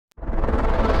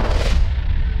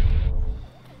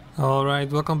Alright,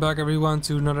 welcome back everyone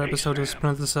to another episode of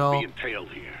Splinter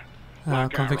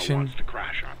Conviction. To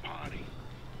crash our party.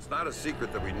 It's not a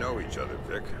secret that we know each other,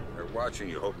 Vic. They're watching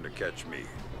you, hoping to catch me.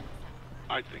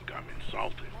 I think I'm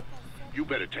insulted. You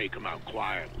better take them out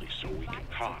quietly so we can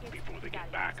talk before they get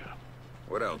back up.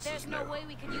 What else There's is no new? way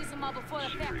we can use them all before the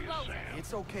fair Serious, closes. Sam.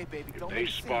 It's okay, baby. If Don't they make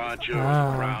a scene. spot you, the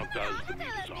Ah. crowd does the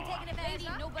meters off.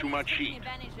 Too much heat.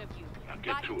 Now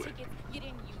get to it. You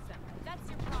didn't use them. That's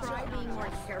your problem. Try being more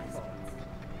careful.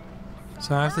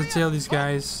 So I have to tail these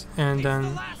guys and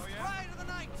then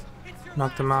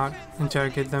knock them out,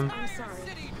 interrogate them.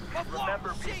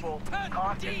 Remember, people,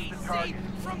 caution the target.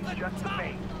 Just the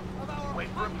bait. Wait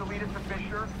for him to lead us to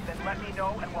Fisher, then let me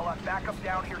know, and we'll have backup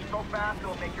down here so fast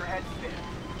it'll make your head spin.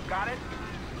 Got it?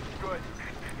 Good.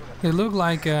 They look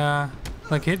like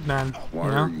Hitman, Why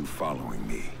you know? are you following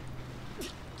me?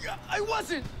 I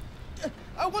wasn't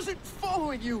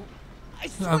following you. I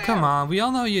swear. Oh, come on. We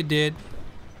all know you did.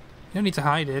 You don't need to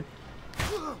hide it.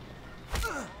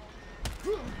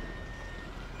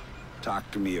 Talk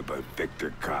to me about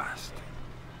Victor Cost.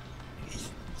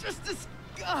 He's just this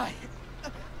guy.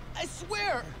 I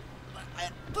swear. I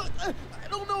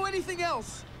don't know anything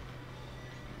else.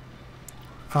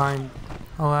 Fine.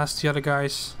 I'll ask the other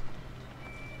guys.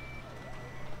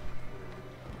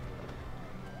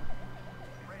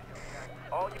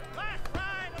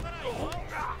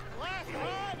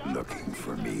 Looking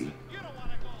for me?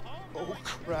 Oh,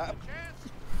 crap.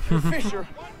 Fisher.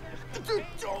 Dude,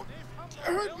 don't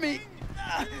hurt me.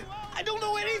 I don't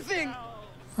know anything.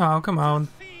 Oh, come on.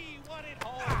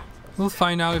 We'll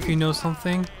find out if you know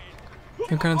something.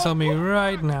 You're gonna tell me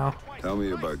right now. Tell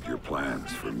me about your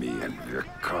plans for me and Vic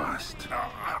Cost.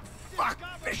 Fuck,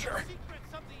 Fisher.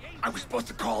 I was supposed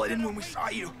to call it in when we saw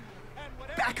you.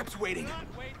 Backup's waiting.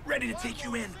 Ready to take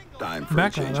you in. Time for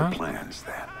Back a change up, of huh? plans,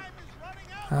 then.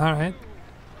 Alright.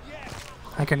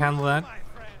 I can handle that.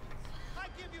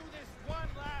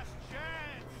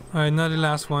 Alright, not the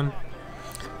last one.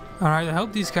 Alright, I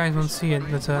hope these guys won't see it,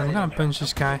 but I'm gonna punch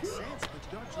this guy.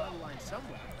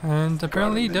 And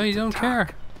apparently they don't care.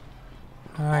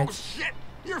 Alright. Oh, shit.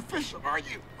 You're Fisher, are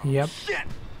you? Yep. Shit.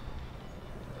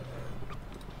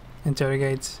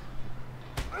 Interrogate.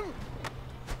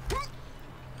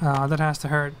 Ah, that has to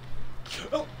hurt.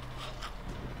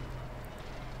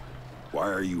 Why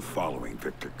are you following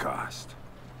Victor Cost?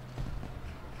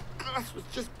 Us was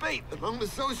just bait, an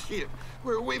unassociate.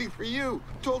 We were waiting for you.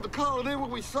 Told to call it in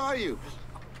when we saw you.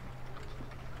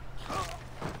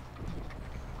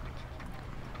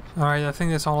 Alright, I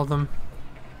think that's all of them.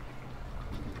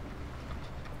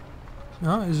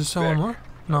 No, is there still one Vic, more?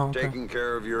 No, okay. Taking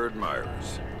care of your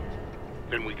admirers.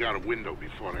 Then we got a window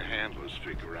before the handlers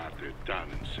figure out they're done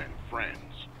and send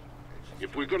friends.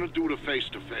 If we're gonna do the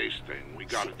face-to-face thing, we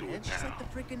gotta do it now.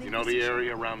 You know the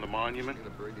area around the monument?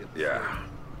 Yeah.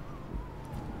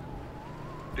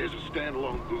 There's a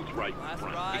standalone booth right in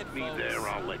front. Meet me there,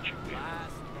 I'll let you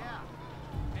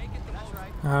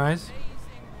in. Alright.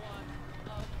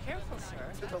 Careful,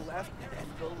 sir. To the left and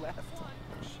go left.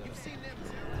 You've seen them.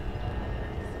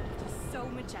 So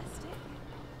majestic.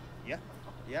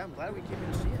 Yeah, I'm glad we came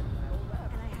in to see it.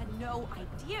 And I had no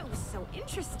idea it was so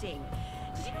interesting.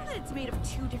 Did you know that it's made of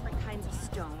 2 different kinds of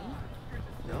stone?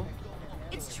 No?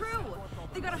 It's true.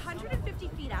 They got 150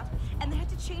 feet up, and they had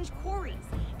to change quarries.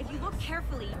 If you look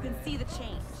carefully, you can see the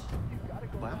change.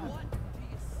 Wow.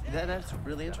 That's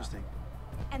really interesting.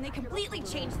 And they completely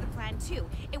changed the plan, too.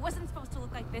 It wasn't supposed to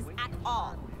look like this at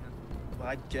all. Well,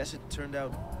 I guess it turned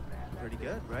out pretty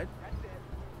good, right?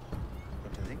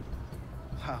 Don't you think?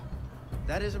 Wow.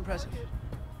 That is impressive.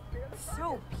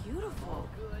 So beautiful.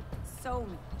 So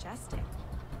majestic.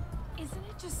 Isn't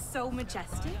it just so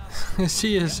majestic?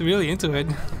 She is really into it.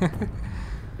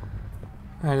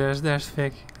 Alright, there's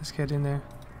Vic. Let's get in there.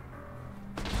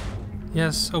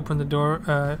 Yes, open the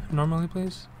door normally,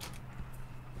 please.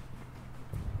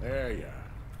 There you are.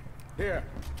 Here,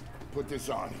 put this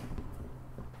on.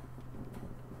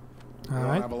 We don't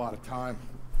Alright. have a lot of time.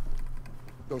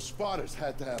 Those spotters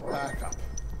had to have backup.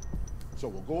 So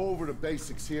we'll go over the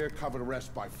basics here, cover the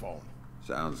rest by phone.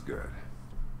 Sounds good.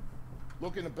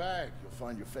 Look in the bag, you'll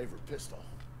find your favorite pistol.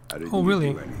 I didn't Oh,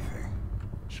 really? do anything.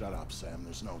 Shut up, Sam,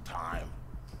 there's no time.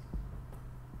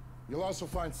 You'll also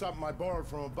find something I borrowed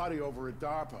from a buddy over at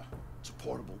DARPA. It's a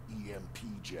portable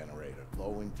EMP generator.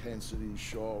 Low intensity,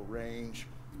 short range.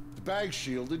 The bag's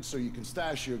shielded so you can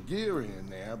stash your gear in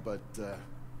there, but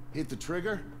hit the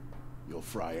trigger, you'll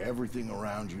fry everything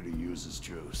around you to use as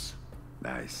juice.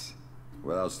 Nice.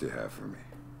 What else do you have for me?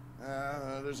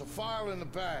 There's a file in the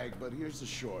bag, but here's the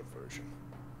short version.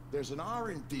 There's an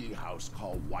R&D house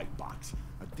called White Box,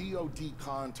 a DOD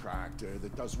contractor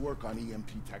that does work on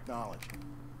EMP technology.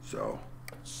 So,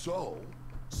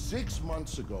 6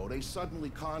 months ago, they suddenly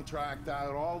contract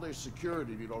out all their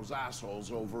security to those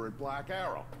assholes over at Black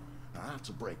Arrow. Now, that's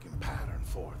a breaking pattern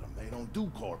for them. They don't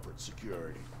do corporate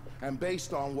security. And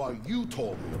based on what you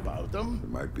told me about them... there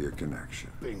might be a connection.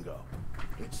 Bingo.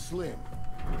 It's slim,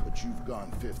 but you've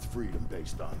gone Fifth Freedom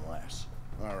based on less.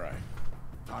 All right.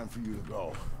 Time for you to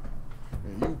go.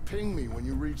 And you ping me when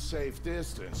you reach safe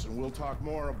distance, and we'll talk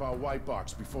more about White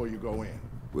Box before you go in.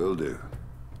 Will do.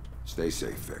 Stay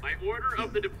safe, Vic. By order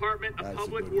of the Department of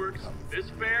Public Works, this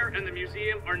fair and the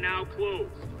museum are now closed.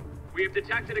 We have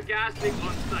detected a gas leak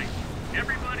on site.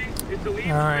 Everybody is to leave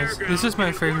the fairground. This is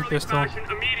my favorite pistol.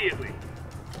 Immediately.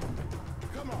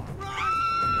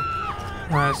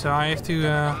 Alright, so I have to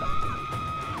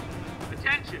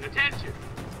Attention, attention.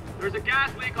 There's a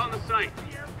gas leak on the site.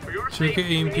 For your check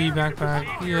safety, an EMP backpack.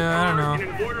 Yeah, I don't know. in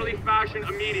an orderly fashion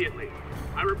immediately.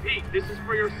 I repeat, this is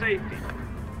for your safety.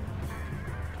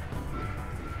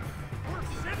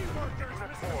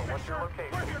 What's your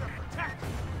location? We're here to protect you.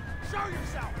 Show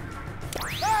yourself.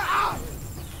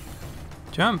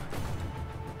 Jump.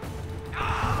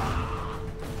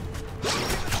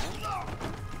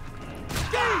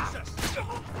 Jesus!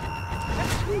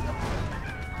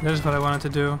 That's what I wanted to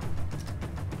do.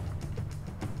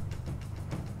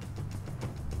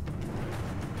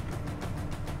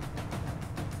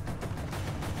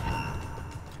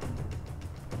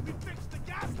 We fixed the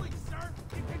gas leak, sir.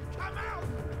 You can come out.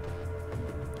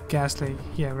 Gas leak.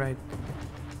 Yeah, right.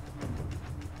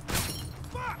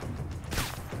 Fuck!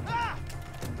 Ah!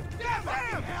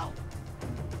 Damn hell!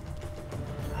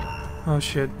 Oh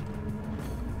shit.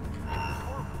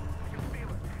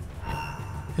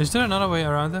 Is there another way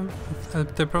around them?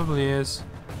 There probably is.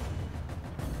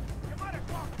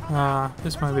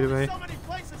 This might be the way. So many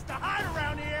places to hide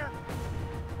around here.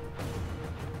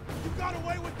 You got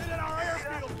away with it at our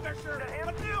airfield, Fisher,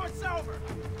 but now it's over.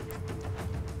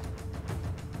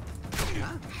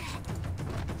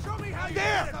 Show me how you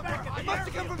There! get it back at the It must have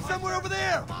come airfield, from somewhere over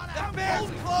there! The fair's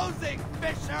closing,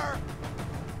 Fisher!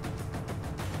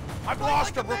 I've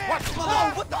lost him. Request.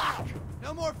 Oh, what the?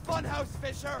 No more funhouse,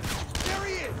 Fisher! There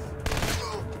he is!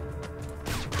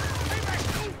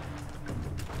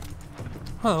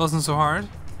 Well, that wasn't so hard.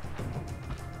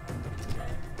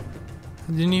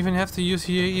 I didn't even have to use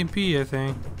the EMP, I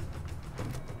think.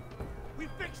 We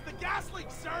fixed the gas leak,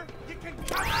 sir. You can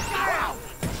come out.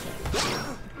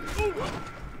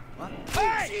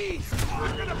 Hey!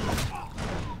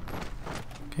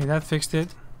 Okay, that fixed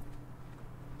it.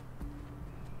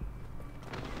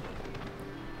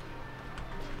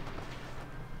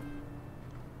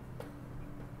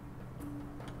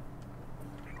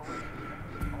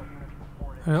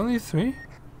 Are there only 3?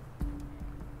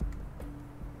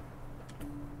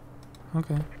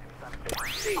 Okay.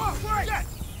 Oh, shit!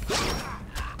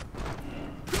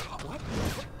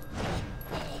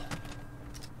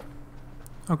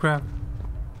 Oh crap.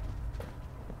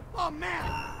 Oh, man!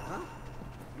 Huh?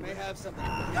 You may have something.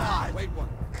 God! Wait one.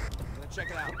 I'm gonna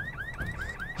check it out.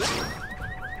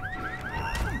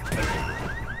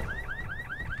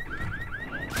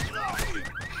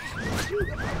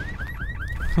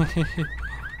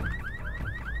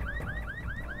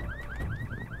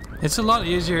 It's a lot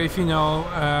easier if you know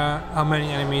how many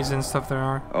enemies and stuff there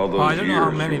are. All those Well, I don't know how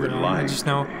years many you were there are. I lying just to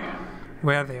know me.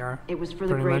 where they are. It was for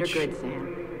the pretty greater much. good,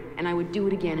 Sam. And I would do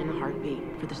it again in a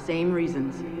heartbeat, for the same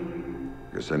reasons.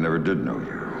 Guess I never did know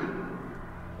you.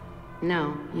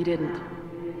 No, you didn't.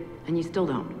 And you still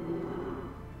don't.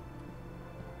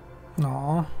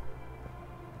 Aww.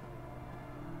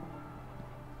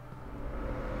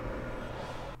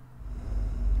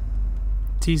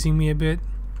 Teasing me a bit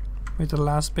with the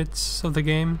last bits of the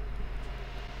game.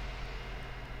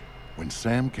 When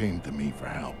Sam came to me for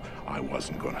help, I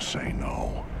wasn't gonna say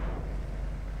no.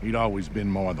 He'd always been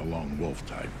more the lone wolf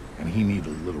type, and he needed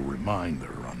a little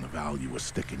reminder on the value of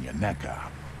sticking your neck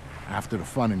out. After the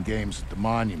fun and games at the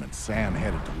monument, Sam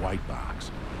headed to White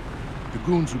Box. The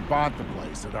goons who bought the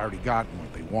place had already gotten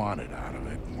what they wanted out of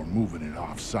it and were moving it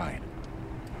off-site.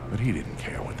 But he didn't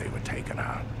care what they were taking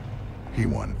out. He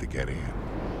wanted to get in.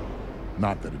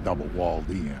 Not that a double-walled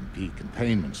EMP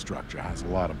containment structure has a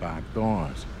lot of back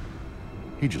doors.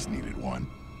 He just needed one.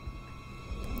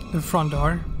 The front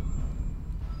door.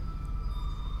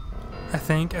 I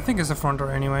think it's the front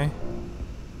door anyway.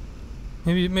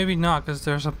 Maybe not, because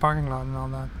there's a parking lot and all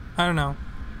that. I don't know.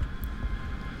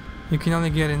 You can only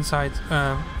get inside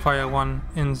via one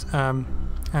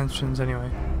entrance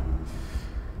anyway.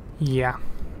 Yeah.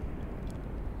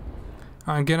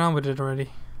 Alright, get on with it already.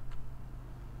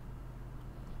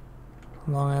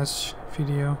 long ass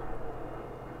video.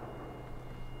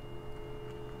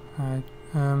 Alright,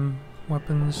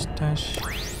 weapons dash.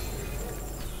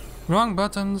 Wrong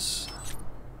buttons.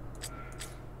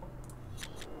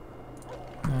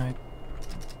 Alright.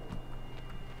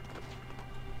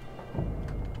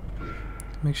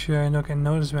 Make sure I don't get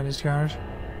noticed by this guard.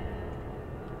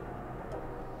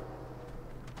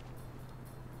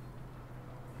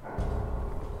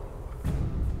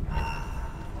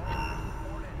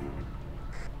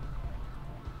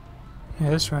 Yeah,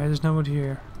 that's right, there's nobody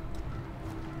here.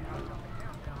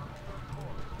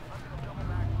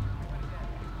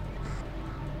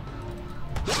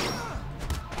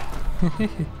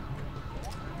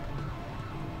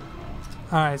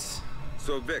 Alright.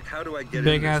 So Vic, how do I get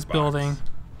big in ass this box? building.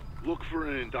 Look for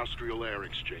an industrial air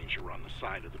exchanger on the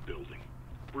side of the building.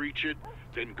 Breach it,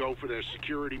 then go for their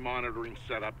security monitoring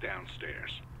setup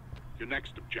downstairs. Your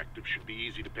next objective should be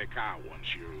easy to pick out once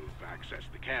you've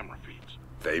accessed the camera feeds.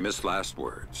 Famous last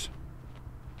words.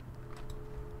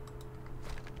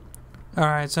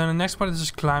 Alright, so the next part is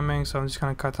just climbing, so I'm just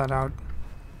gonna cut that out.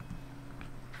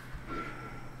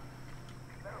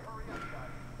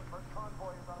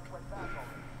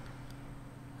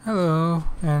 Hello,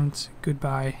 and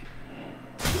goodbye.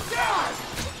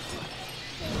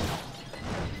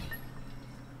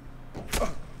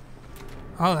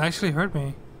 Oh, that actually hurt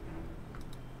me.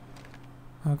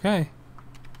 Okay.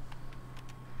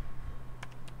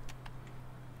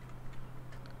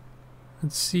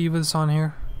 Let's see what's on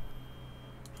here.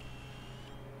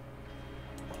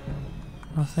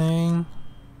 Nothing.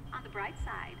 On the bright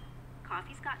side,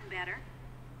 coffee's gotten better.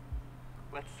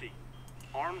 Let's see.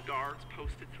 Armed guards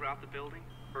posted throughout the building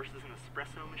versus an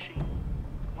espresso machine.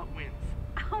 What wins?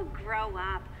 Oh, grow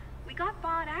up. We got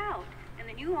bought out, and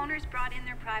the new owners brought in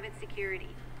their private security.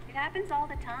 It happens all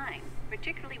the time,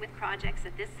 particularly with projects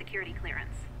at this security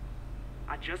clearance.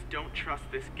 I just don't trust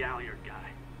this Galliard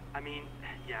guy. I mean,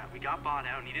 yeah, we got bought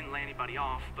out and he didn't lay anybody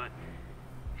off, but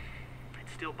it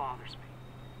still bothers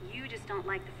me. You just don't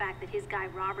like the fact that his guy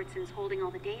Robertson's holding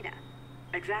all the data.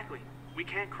 Exactly. We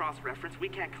can't cross-reference, we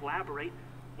can't collaborate.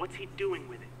 What's he doing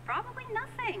with it? Probably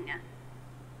nothing.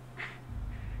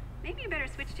 Maybe you better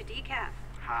switch to decaf.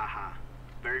 Ha ha.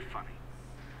 Very funny.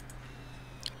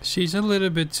 She's a little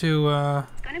bit too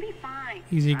It's gonna be fine.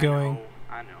 easygoing.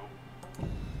 I know.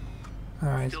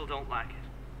 Alright. Still don't like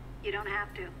it. You don't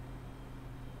have to.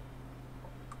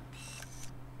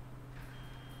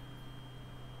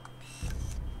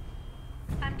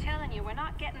 I'm telling you, we're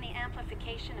not getting the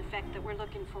amplification effect that we're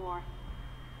looking for.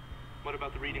 What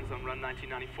about the readings on Run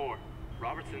 1994?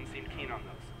 Robertson seemed keen on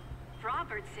those.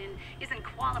 Robertson isn't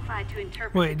qualified to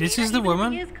interpret. Wait, this is the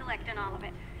woman? He is collecting all of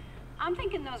it. I'm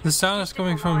thinking those. The sound is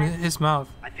coming from his mouth.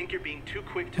 I think you're being too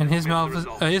quick to And his mouth is,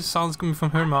 his sound's coming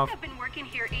from her mouth. I've been working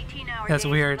here 18-hour That's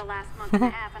days weird. for the last month and a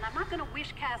half, and I'm not going to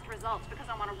wish cast results because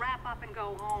I want to wrap up and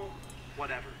go home.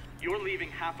 Whatever. You're leaving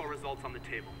half our results on the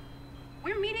table.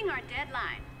 We're meeting our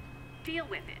deadline. Deal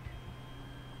with it.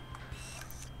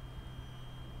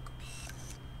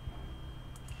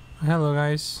 Hello,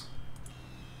 guys.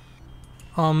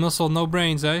 Oh, muscle, no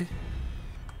brains, eh?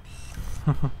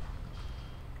 Come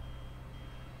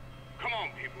on,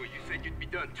 people. You said you'd be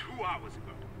done 2 hours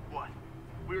ago. What?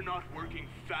 We're not working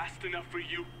fast enough for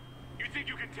you? You think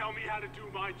you can tell me how to do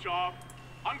my job?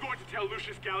 I'm going to tell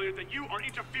Lucius Galliard that you are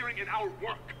interfering in our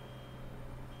work.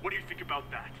 What do you think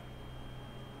about that?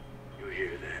 You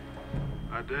hear that?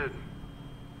 I did.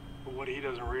 But what he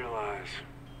doesn't realize...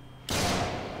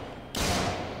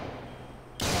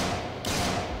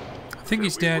 I think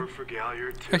he's dead.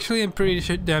 Actually, I'm pretty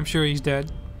damn sure he's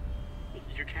dead.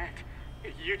 You can't.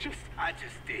 You just... I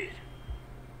just did.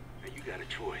 Now you got a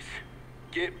choice.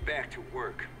 Get back to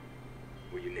work.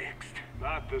 Where you next?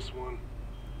 Not this one.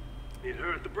 Need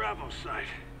her at the Bravo site.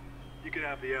 You could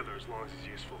have the other as long as it's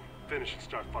useful. Finish and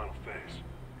start final phase.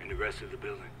 And the rest of the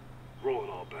building. Roll it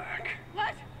all back.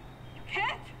 What? You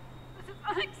can't. This is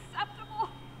unacceptable.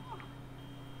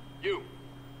 You.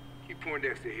 Keep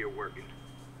Poindexter here working.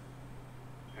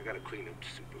 I gotta clean up to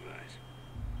supervise.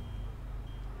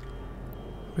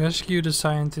 Rescue the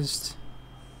scientist.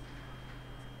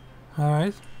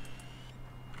 Alright.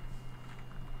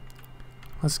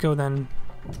 Let's go then.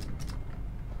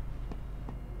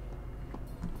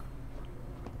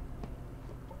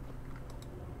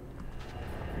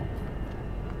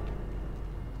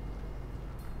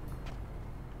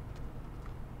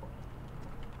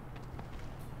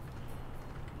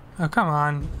 Oh, come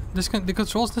on. The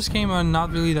controls in this game are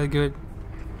not really that good.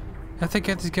 I have to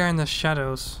get this guy in the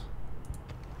shadows.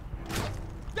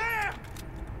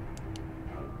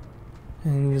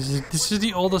 And this is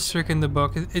the oldest trick in the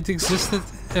book. It existed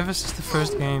if this is the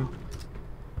first game.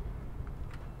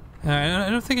 I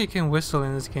don't think you can whistle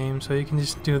in this game, so you can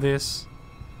just do this.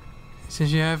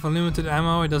 Since you have unlimited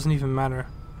ammo, it doesn't even matter.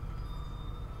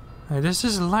 This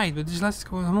is light, but this light's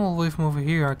going all the way from over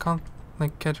here. I can't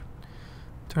like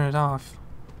turn it off.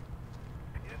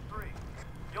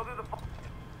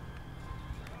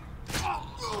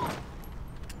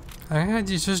 I think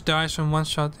he just dies from one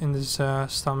shot in this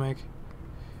stomach.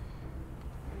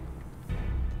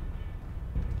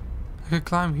 I could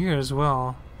climb here as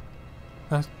well.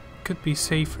 That could be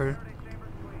safer.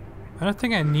 I don't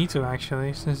think I need to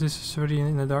actually, since this is already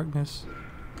in the darkness.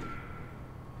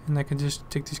 And I can just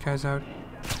take these guys out.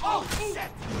 Oh shit!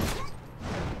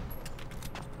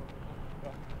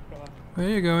 Where are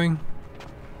you going?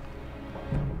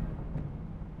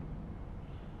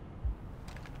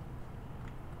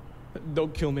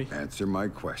 Don't kill me. Answer my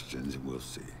questions and we'll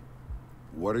see.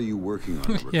 What are you working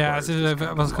on? Yeah, as if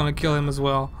I was gonna kill him as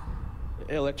well.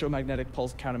 Electromagnetic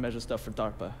pulse countermeasure stuff for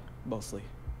DARPA, mostly.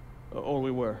 Or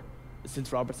we were.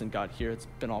 Since Robertson got here, it's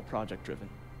been all project driven.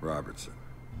 Robertson.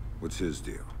 What's his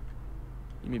deal?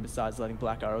 You mean besides letting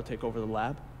Black Arrow take over the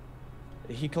lab?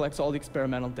 He collects all the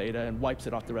experimental data and wipes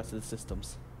it off the rest of the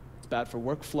systems. It's bad for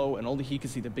workflow, and only he can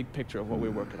see the big picture of what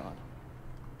we're working on.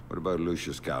 What about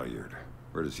Lucius Galliard?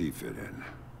 Where does he fit in?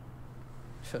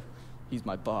 He's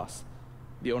my boss,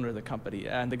 the owner of the company,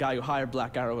 and the guy who hired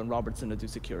Black Arrow and Robertson to do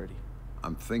security.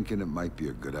 I'm thinking it might be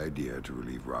a good idea to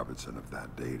relieve Robertson of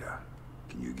that data.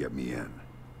 Can you get me in?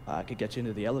 I could get you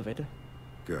into the elevator.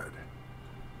 Good.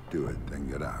 Do it, then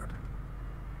get out.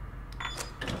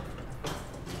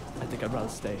 I think I'd rather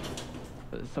stay.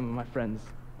 Some of my friends,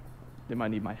 they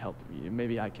might need my help.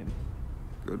 Maybe I can.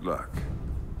 Good luck.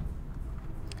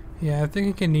 Yeah, I think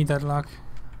you can need that luck.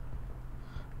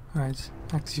 Alright,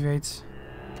 activate.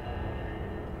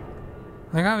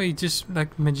 Like how he just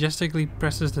like majestically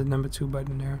presses the number 2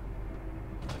 button there.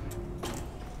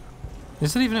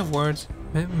 Is that even a word?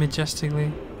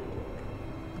 Majestically?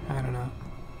 I don't know.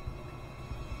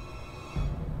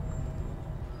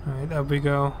 Alright, up we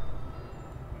go.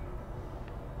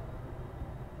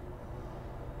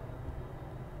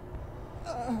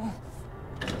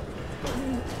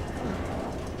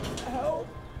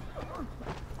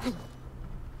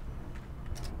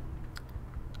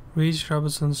 Reach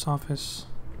Robertson's office.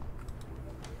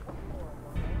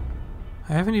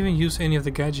 I haven't even used any of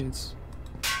the gadgets.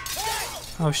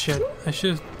 Oh shit, I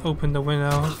should have opened the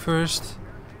window first.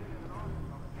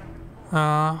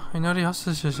 I know the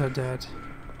hostages are dead.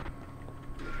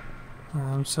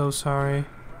 I'm so sorry.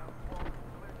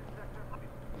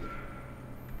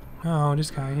 Oh,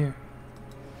 this guy here.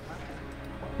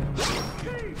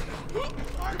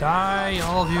 Die,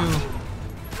 all of you!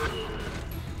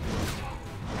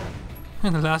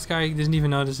 And the last guy didn't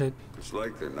even notice it. It's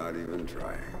like they're not even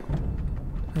trying.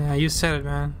 Yeah, you said it,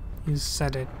 man. You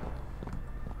said it.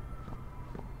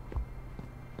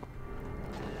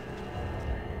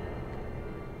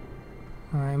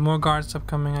 Alright, more guards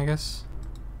upcoming, I guess.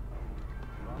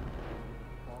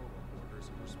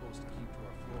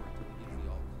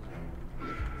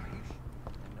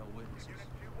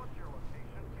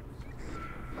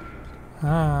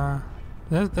 Ah,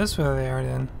 that's where they are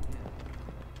then.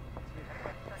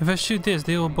 If I shoot this,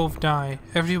 they will both die.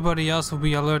 Everybody else will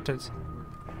be alerted.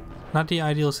 Not the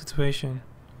ideal situation.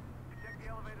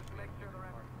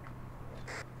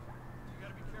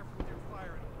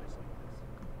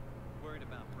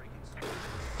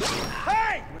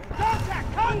 Hey!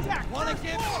 Contact! Contact! Wanna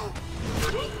give?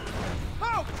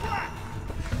 Oh crap!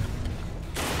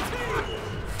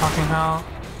 Fucking hell.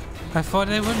 I thought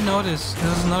they wouldn't notice.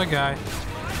 There's another guy.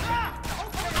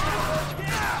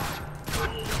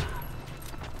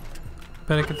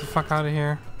 Better get the fuck out of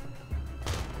here.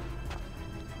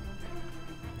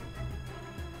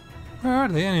 Where are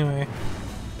they anyway? I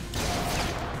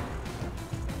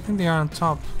think they are on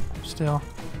top still.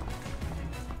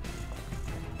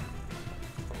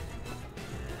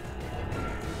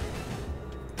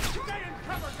 Stay in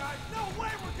cover, guys! No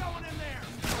way we're going in there!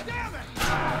 Damn it!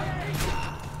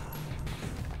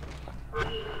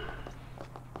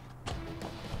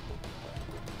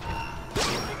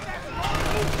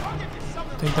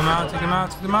 Take them out, take them out,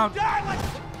 take them out!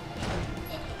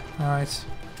 Alright.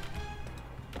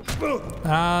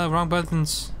 Ah, wrong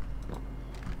buttons.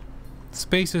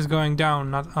 Space is going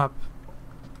down, not up.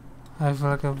 I have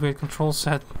like a weird control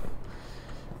set.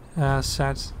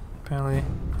 Apparently.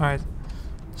 Alright,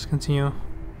 let's continue.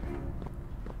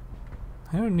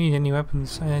 I don't need any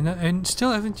weapons. I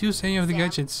still haven't used any of the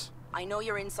gadgets. I know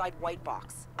you're inside White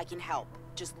Box. I can help.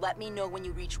 Just let me know when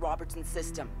you reach Robertson's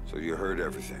system. So you heard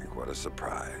everything. What a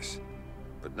surprise.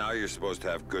 But now you're supposed to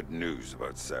have good news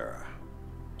about Sarah.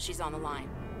 She's on the line.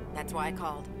 That's why I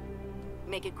called.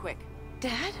 Make it quick.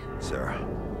 Dad? Sarah,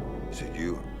 is it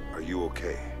you? Are you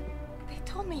okay? They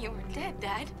told me you were dead,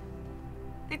 Dad.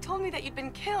 They told me that you'd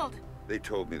been killed. They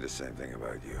told me the same thing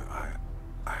about you.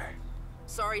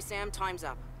 Sorry, Sam. Time's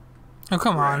up. Oh,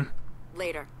 come on.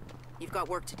 Later. You've got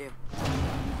work to do.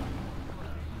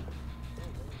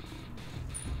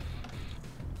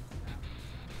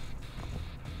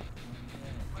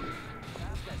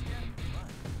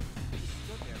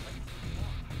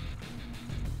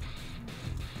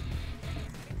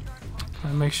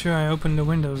 I'll make sure I open the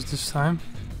windows this time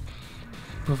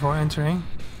before entering.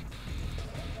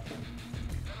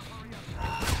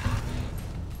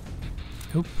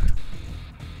 Oop.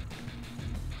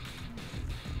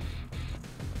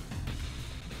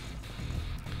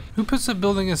 Who puts a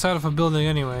building inside of a building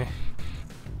anyway?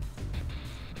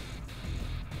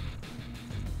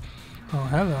 Oh,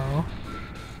 hello.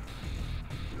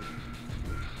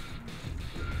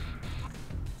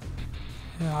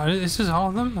 Yeah, is this all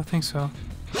of them? I think so.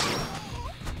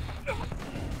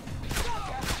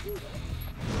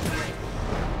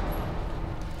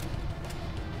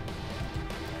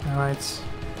 Alright.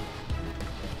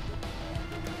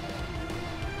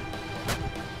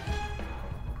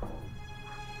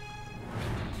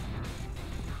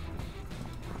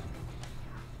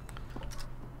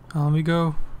 Let me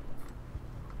go.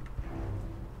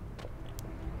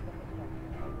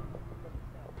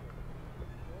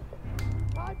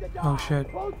 Oh shit.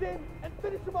 Close in and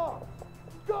finish them off.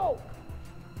 Go!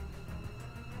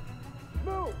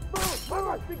 Move! We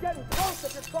must be getting close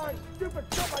if you're trying stupid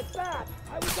shit like that!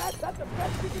 That's the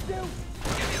best you can do?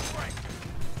 Give me a break!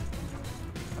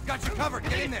 I've got you covered,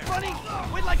 get in there! Running!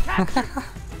 We'd like capture!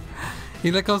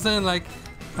 He like goes in like,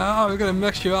 oh, we're gonna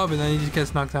mix you up, and then he just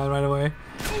gets knocked out right away.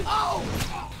 Oh!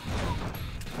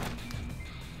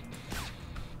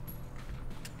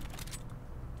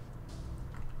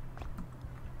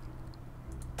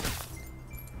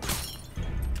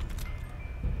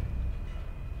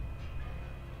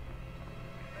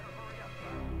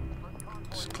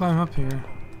 Just climb up here.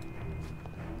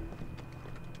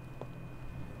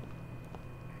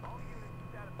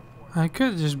 I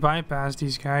could just bypass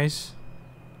these guys.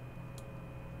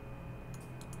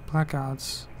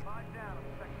 Blackouts.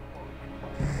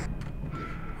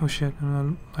 Oh shit, I'm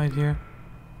gonna light here.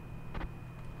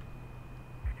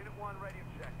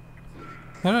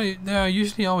 There are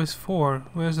usually always 4.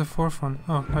 Where's the 4th one?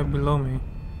 Oh, right below me.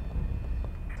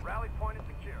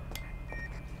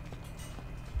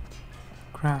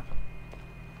 Crap.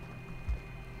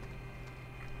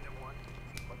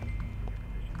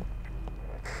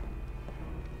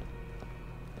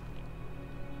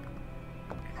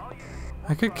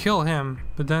 I could kill him,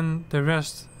 but then the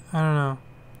rest, I don't know.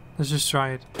 Let's just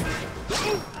try it. He's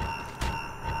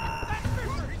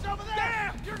over there!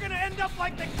 Damn! You're gonna end up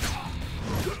like the...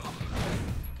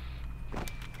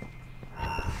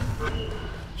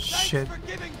 Shit. Thanks for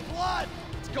giving blood!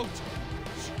 Let's go.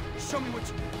 Show me what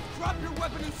you... Drop your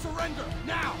weapon and surrender,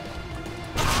 now!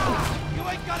 You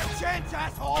ain't got a chance,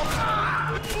 asshole!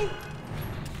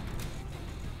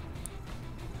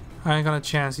 I ain't got a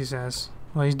chance, he says.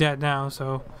 Well, he's dead now,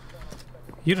 so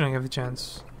you don't have a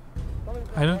chance.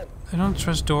 I don't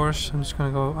trust doors. I'm just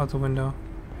gonna go out the window.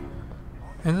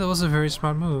 And that was a very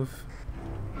smart move.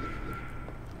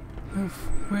 I have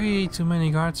way too many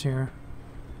guards here.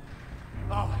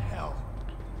 Oh, hell.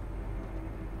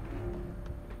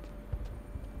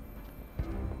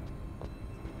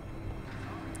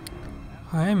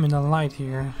 I am in the light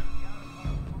here.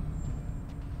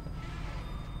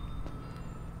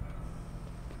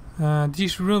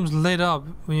 These rooms lit up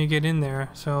when you get in there,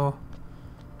 so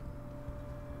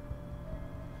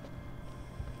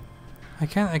I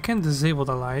can't disable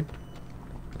the light.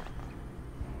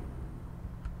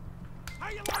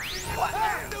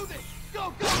 Do this!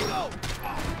 Go, go, go!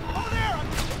 Over there!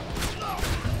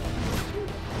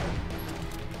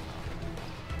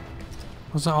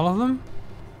 Was that all of them?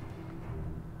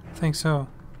 I think so.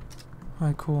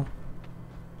 Alright, cool.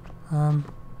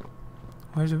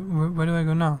 Where do I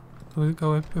go now? Do we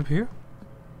go up here?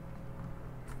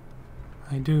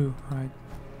 I do, alright.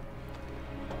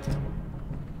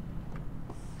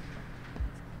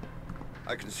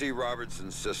 I can see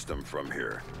Robertson's system from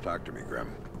here. Talk to me,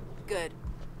 Grim. Good.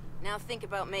 Now think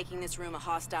about making this room a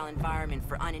hostile environment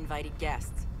for uninvited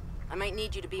guests. I might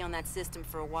need you to be on that system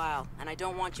for a while, and I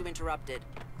don't want you interrupted.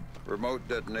 Remote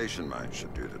detonation mine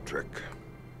should do the trick.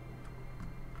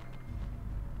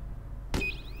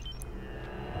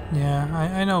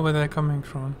 Yeah, I know where they're coming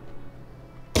from.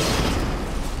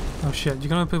 Oh shit, you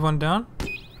gonna put one down?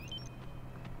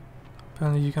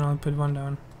 Apparently you can only put one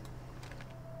down.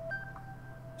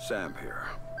 Sam here.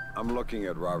 I'm looking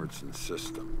at Robertson's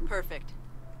system. Perfect.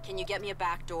 Can you get me a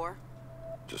back door?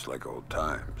 Just like old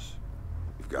times.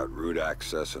 You've got root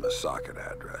access and a socket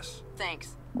address.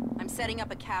 Thanks. I'm setting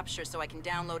up a capture so I can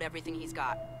download everything he's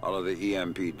got. All of the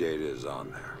EMP data is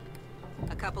on there.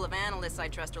 A couple of analysts I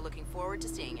trust are looking forward to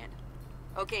seeing it.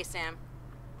 Okay, Sam.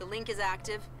 The link is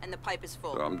active and the pipe is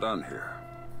full. So I'm done here.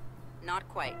 Not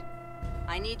quite.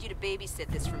 I need you to babysit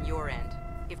this from your end.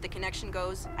 If the connection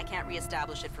goes, I can't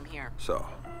reestablish it from here. So,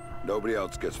 nobody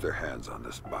else gets their hands on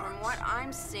this box. From what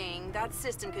I'm seeing, that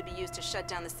system could be used to shut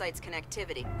down the site's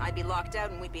connectivity. I'd be locked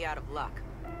out and we'd be out of luck.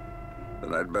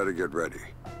 Then I'd better get ready.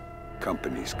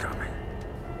 Company's coming.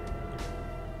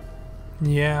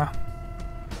 Yeah.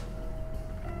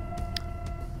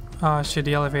 Oh shit,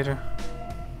 the elevator.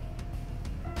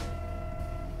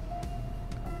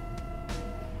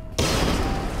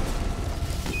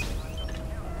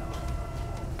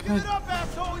 Give it up,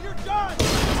 asshole! You're done!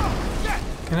 Oh, shit!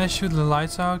 Can I shoot the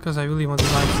lights out? Because I really want the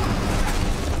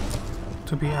lights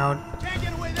to be out. Can't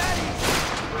get away that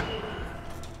easy!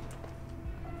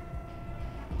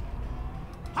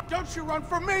 Don't you run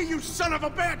from me, you son of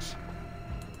a bitch!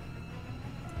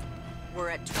 We're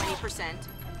at 20%.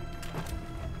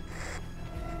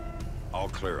 All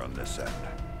clear on this end.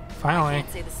 Finally. I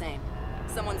can't say the same.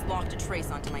 Someone's locked a trace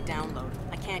onto my download.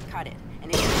 I can't cut it. And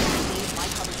if it means my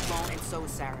cover's blown, and so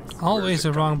is Sarah's. Always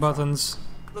the wrong buttons.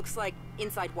 Looks like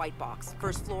inside white box.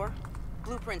 First floor.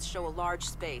 Blueprints show a large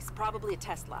space, probably a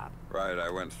test lab. Right, I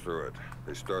went through it.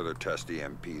 They store their test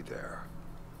EMP there.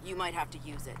 You might have to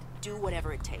use it. Do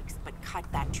whatever it takes, but cut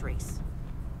that trace.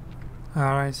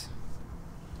 Alright.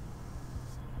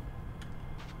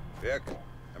 Vic,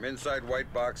 I'm inside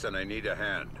white box and I need a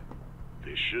hand.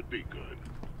 This should be good.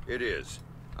 It is.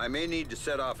 I may need to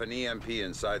set off an EMP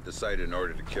inside the site in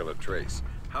order to kill a trace.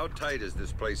 How tight is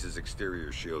this place's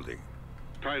exterior shielding?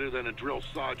 Tighter than a drill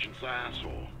sergeant's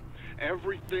asshole.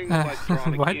 Everything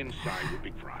electronic inside would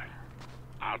be fried.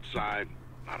 Outside,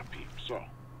 not a peep. So,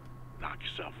 knock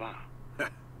yourself out.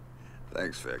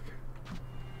 Thanks, Vic.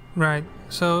 Right.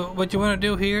 So what you want to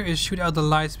do here is shoot out the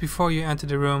lights before you enter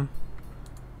the room.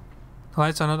 The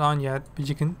lights are not on yet, but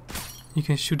you can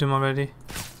shoot them already.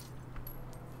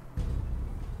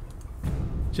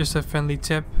 Just a friendly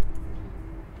tip.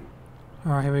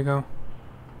 Alright, here we go.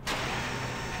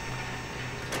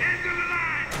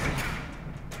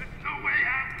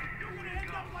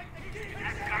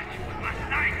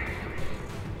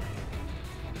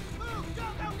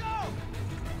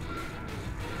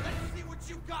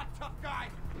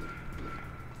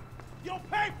 You'll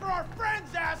pay for our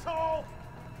friends, asshole!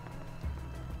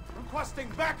 Requesting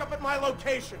backup at my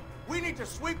location. We need to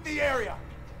sweep the area.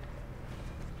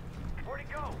 Where'd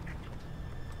he go?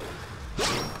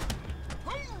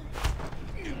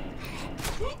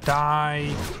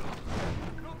 Die.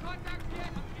 No contact yet.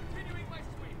 I'm continuing my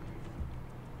sweep.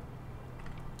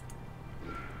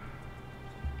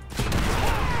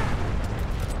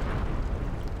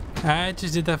 I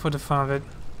just did that for the fun of it.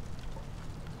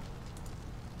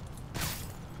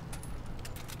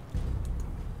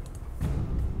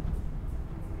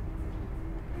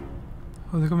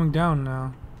 Oh, they're coming down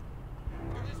now.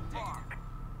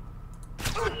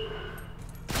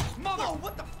 Mother,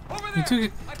 what the? Over You there!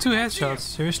 took two headshots,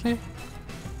 seriously?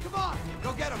 Come on,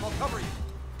 go get him. I'll cover you.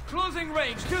 Closing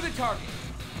range to the target.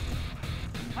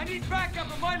 I need backup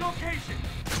at my location.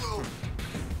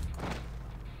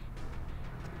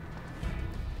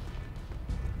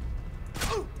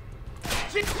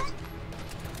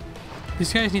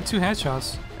 These guys need two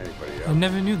headshots. Anybody I else?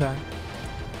 never knew that.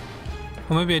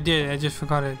 Or maybe I did, I just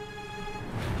forgot it.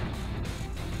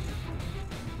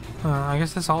 I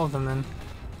guess that's all of them then.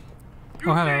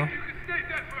 Oh, hello.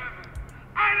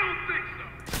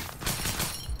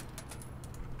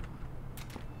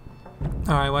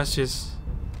 Alright, watch this.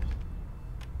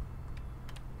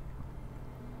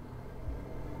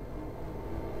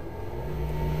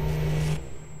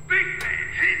 Big man,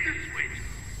 hit the switch.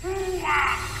 Ooh,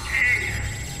 I'm scared.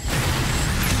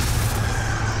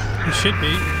 It should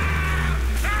be.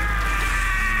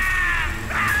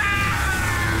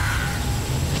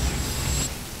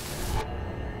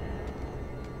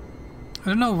 I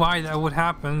don't know why that would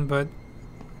happen, but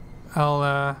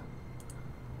I'll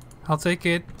take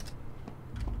it.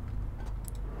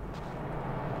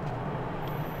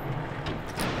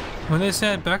 When they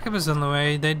said backup is on the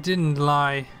way, they didn't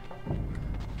lie.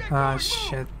 Ah,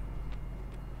 shit.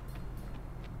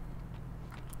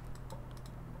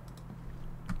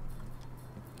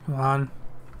 Come on.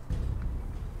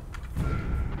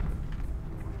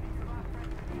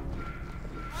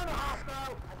 I'm a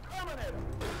hostile. I'm coming in.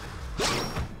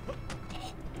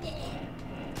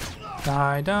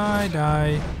 Die, die,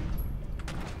 die.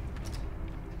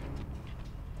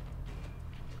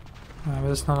 But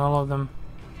it's not all of them.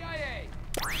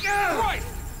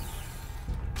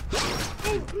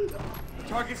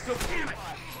 Target still. Damn it!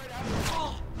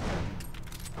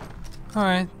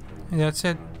 Alright, that's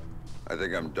it. I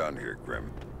think I'm done here,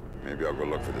 Grim. Maybe I'll go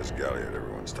look for this Galliard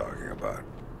everyone's talking about.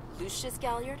 Lucius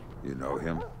Galliard? You know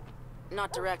him?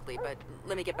 Not directly, but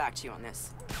let me get back to you on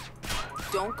this.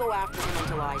 Don't go after him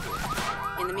until I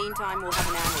do. In the meantime, we'll have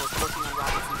an analyst working on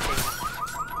Robinson's data.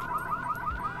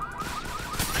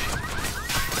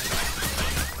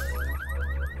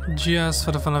 Just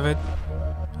for the fun of it.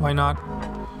 Why not?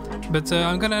 But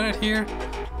I'm gonna end it here.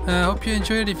 Hope you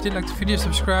enjoyed. If you did like the video,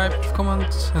 subscribe,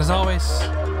 comment, and as always,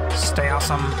 stay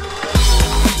awesome.